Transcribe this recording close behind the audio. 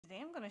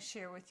Today I'm going to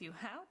share with you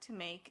how to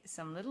make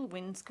some little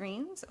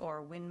windscreens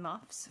or wind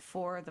muffs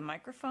for the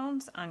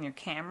microphones on your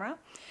camera.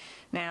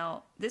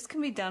 Now this can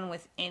be done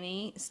with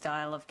any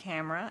style of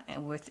camera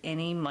and with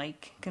any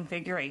mic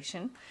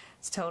configuration.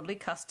 It's totally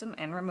custom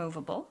and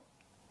removable.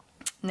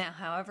 Now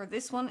however,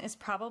 this one is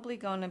probably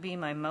going to be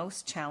my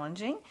most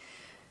challenging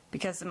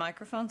because the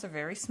microphones are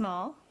very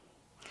small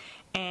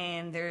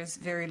and there's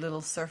very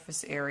little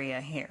surface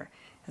area here,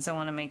 as I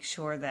want to make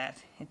sure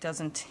that it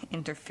doesn't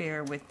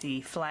interfere with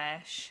the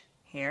flash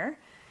here.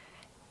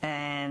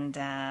 And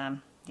yeah,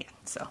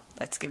 so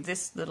let's give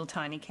this little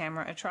tiny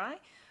camera a try,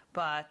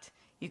 but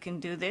you can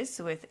do this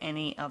with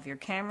any of your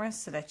cameras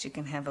so that you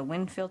can have a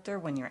wind filter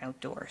when you're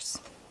outdoors.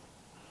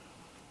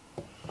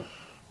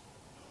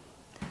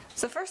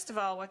 So first of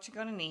all, what you're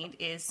going to need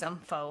is some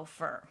faux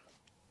fur.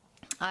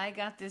 I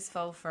got this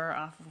faux fur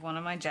off of one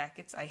of my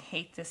jackets. I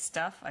hate this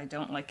stuff. I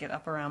don't like it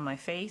up around my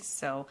face,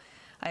 so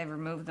I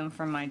removed them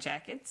from my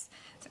jackets.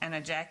 And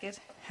a jacket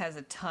has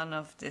a ton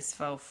of this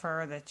faux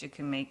fur that you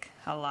can make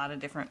a lot of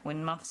different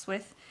wind muffs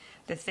with.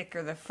 The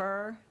thicker the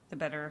fur, the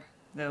better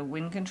the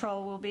wind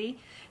control will be.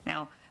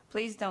 Now,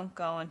 please don't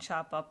go and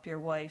chop up your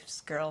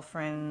wife's,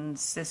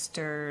 girlfriend's,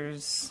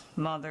 sister's,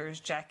 mother's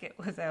jacket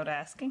without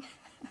asking.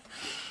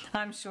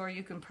 I'm sure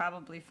you can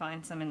probably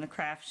find some in the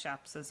craft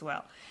shops as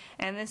well.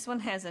 And this one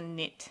has a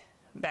knit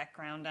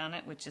background on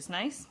it, which is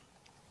nice.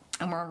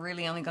 And we're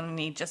really only going to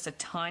need just a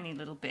tiny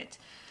little bit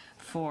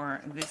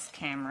for this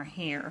camera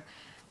here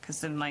because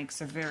the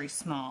mics are very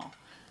small.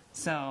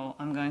 So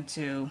I'm going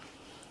to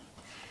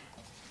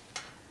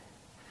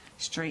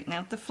straighten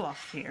out the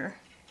fluff here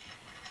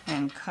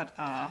and cut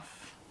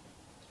off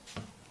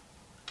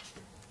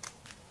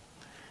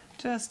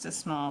just a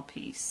small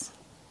piece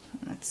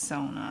that's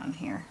sewn on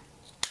here.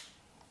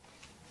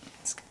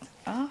 Let's get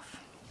that off.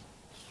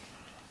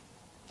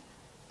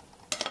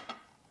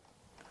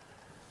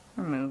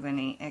 Remove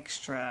any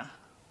extra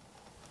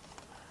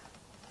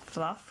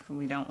fluff.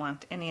 We don't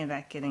want any of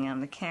that getting on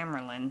the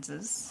camera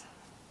lenses.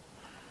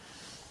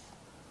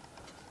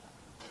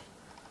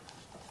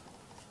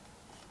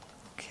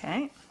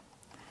 Okay.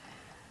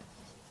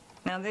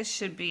 Now this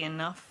should be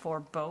enough for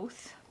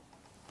both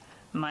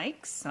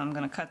mics, so I'm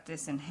going to cut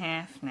this in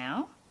half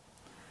now.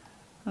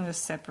 I'll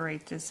just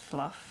separate this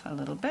fluff a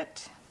little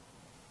bit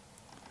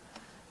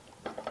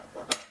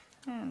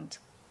and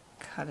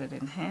cut it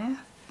in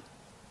half.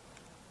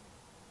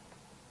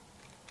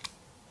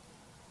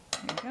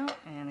 There we go.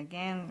 And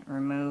again,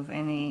 remove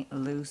any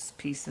loose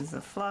pieces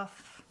of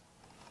fluff.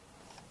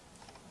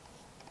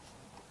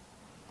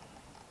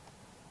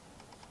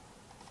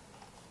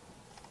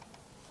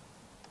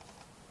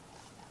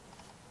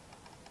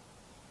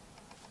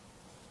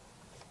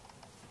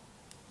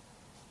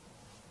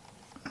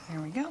 There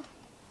we go.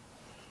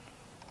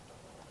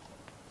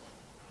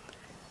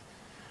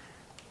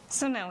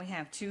 So now we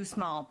have two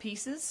small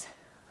pieces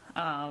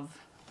of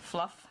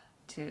fluff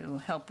to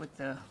help with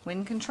the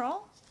wind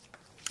control.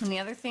 And the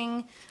other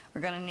thing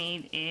we're going to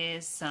need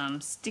is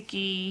some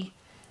sticky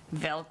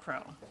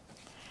Velcro.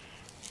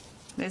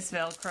 This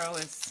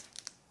Velcro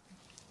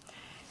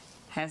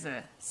has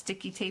a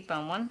sticky tape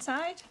on one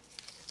side.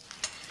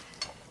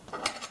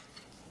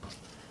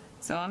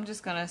 So I'm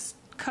just going to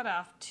cut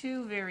off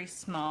two very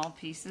small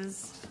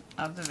pieces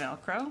of the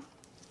Velcro.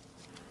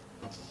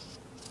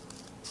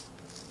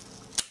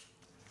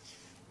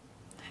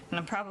 And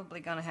I'm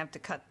probably going to have to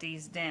cut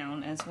these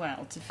down as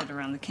well to fit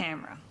around the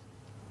camera.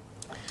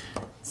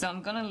 So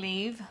I'm going to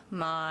leave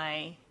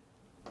my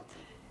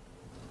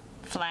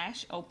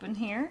flash open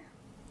here.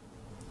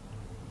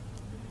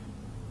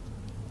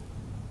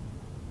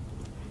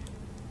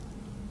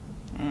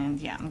 And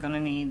yeah, I'm going to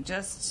need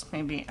just,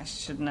 maybe I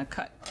shouldn't have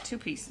cut two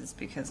pieces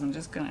because I'm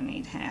just going to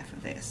need half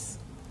of this.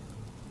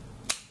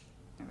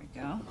 There we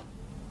go.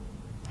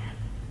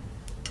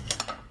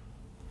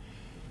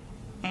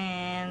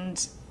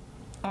 And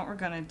what we're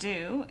going to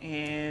do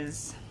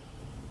is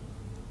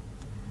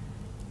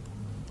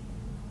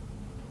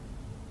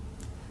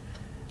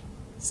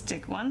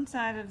stick one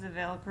side of the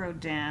Velcro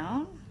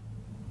down,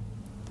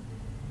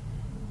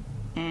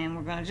 and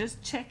we're going to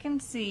just check and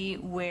see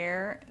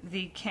where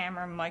the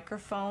camera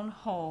microphone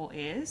hole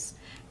is.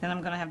 Then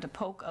I'm going to have to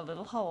poke a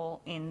little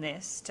hole in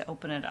this to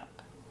open it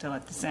up to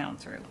let the sound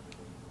through.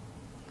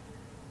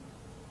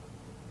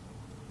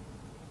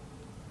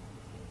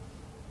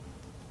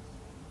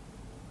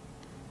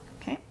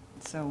 Okay,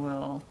 so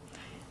we'll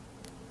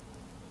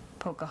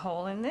poke a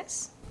hole in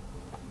this.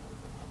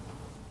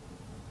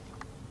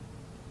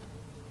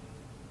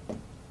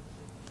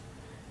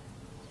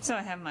 So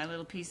I have my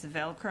little piece of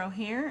Velcro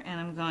here, and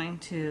I'm going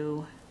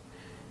to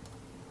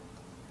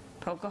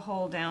poke a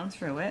hole down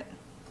through it.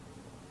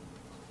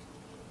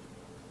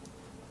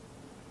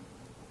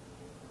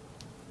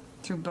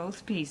 Through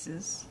both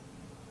pieces.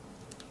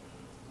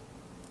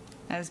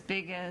 As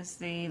big as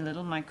the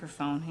little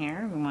microphone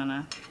here. We want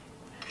to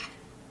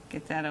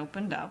get that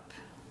opened up.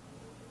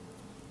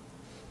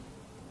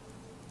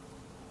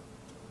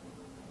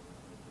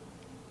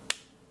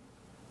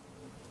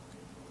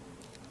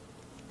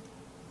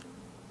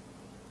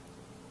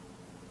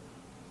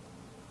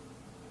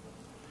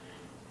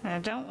 I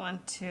don't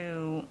want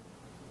to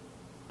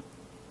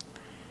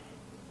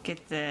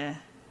get the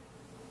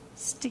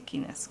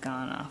stickiness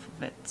gone off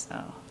of it,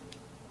 so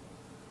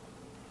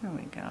there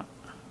we go.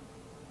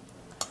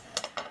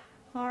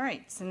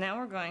 Alright, so now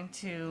we're going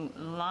to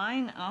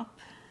line up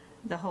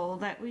the hole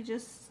that we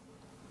just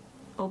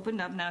opened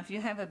up. Now if you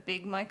have a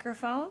big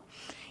microphone,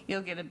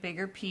 you'll get a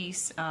bigger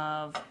piece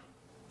of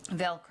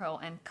Velcro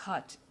and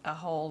cut a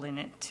hole in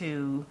it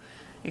to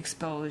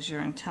expose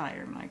your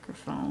entire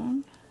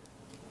microphone.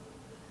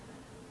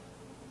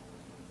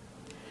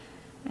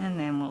 And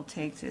then we'll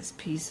take this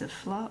piece of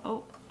fluff.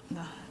 Oh,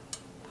 the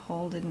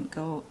hole didn't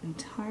go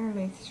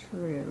entirely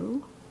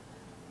through.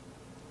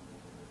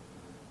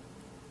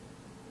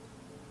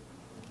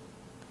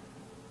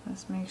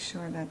 Let's make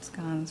sure that's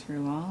gone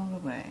through all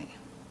the way.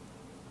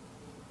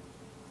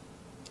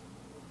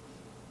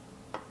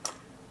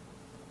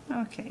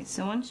 Okay,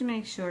 so once you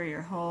make sure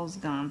your hole's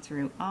gone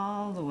through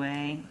all the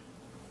way,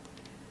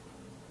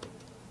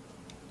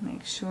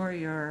 make sure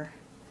your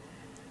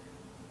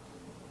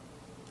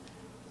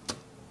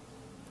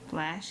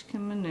flash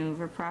can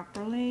maneuver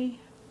properly.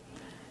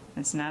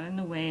 It's not in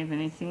the way of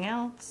anything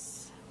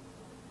else.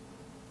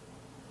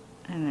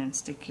 And then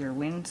stick your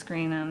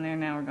windscreen on there.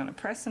 Now we're going to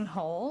press and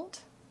hold.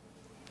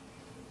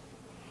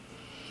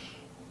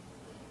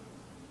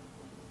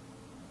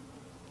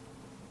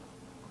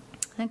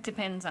 It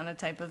depends on the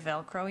type of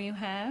Velcro you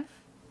have.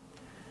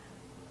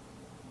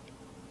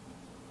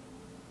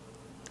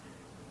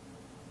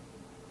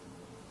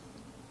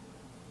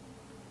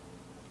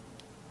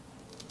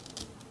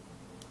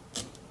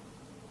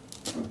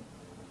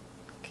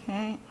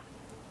 Okay,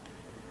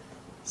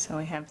 so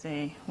we have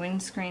the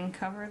windscreen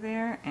cover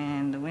there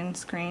and the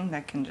windscreen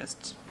that can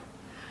just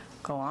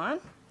go on.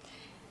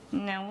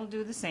 Now we'll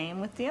do the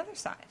same with the other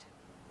side.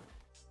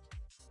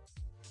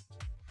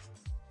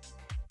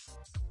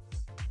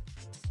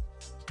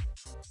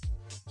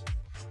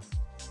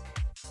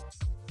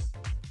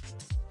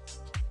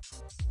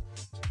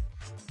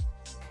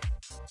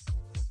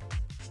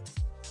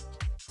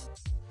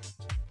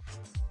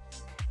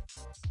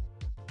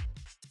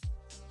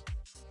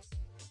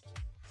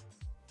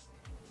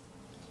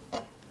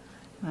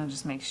 I'll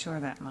just make sure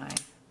that my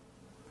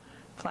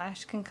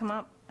flash can come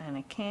up, and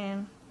it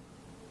can.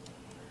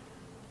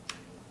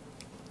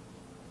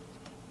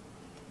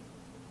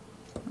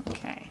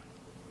 Okay.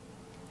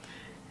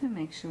 And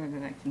make sure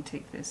that I can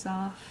take this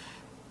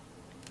off.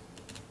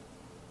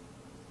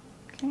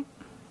 Okay.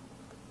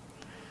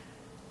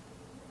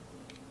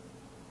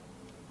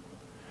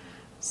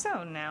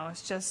 So now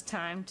it's just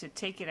time to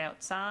take it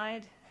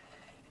outside.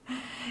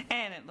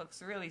 And it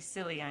looks really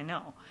silly, I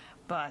know,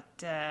 but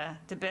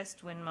the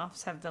best Wind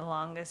Muffs have the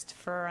longest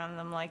fur on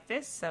them like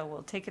this, so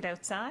we'll take it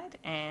outside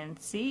and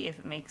see if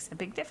it makes a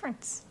big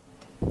difference.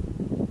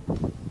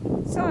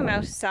 So I'm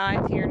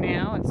outside here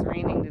now. It's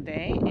raining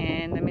today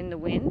and I'm in the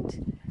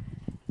wind,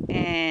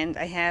 and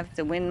I have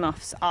the Wind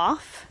Muffs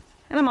off,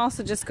 and I'm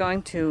also just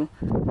going to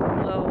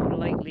blow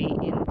lightly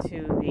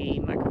into the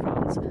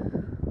microphones.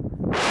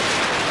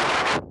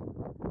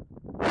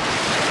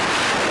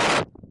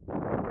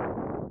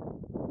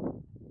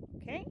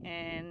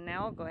 And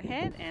now I'll go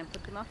ahead and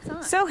put the muffs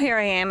on. So here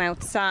I am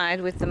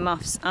outside with the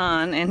muffs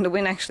on, and the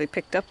wind actually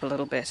picked up a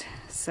little bit,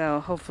 so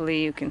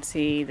hopefully you can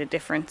see the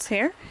difference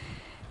here.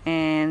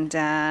 And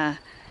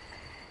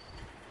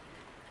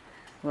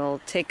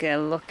we'll take a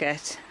look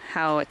at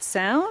how it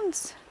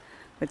sounds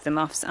with the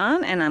muffs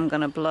on, and I'm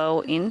going to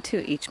blow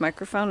into each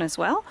microphone as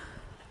well.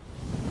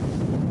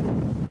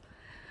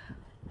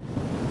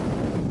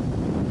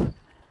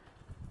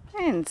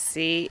 And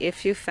see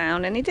if you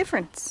found any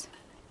difference.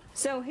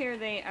 So here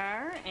they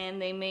are,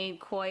 and they made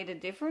quite a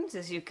difference,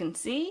 as you can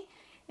see,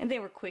 and they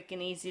were quick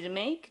and easy to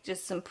make,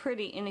 just some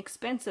pretty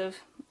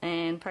inexpensive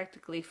and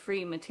practically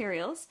free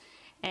materials,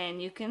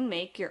 and you can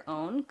make your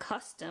own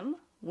custom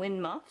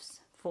Wind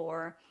Muffs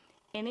for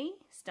any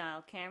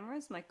style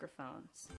cameras, microphones.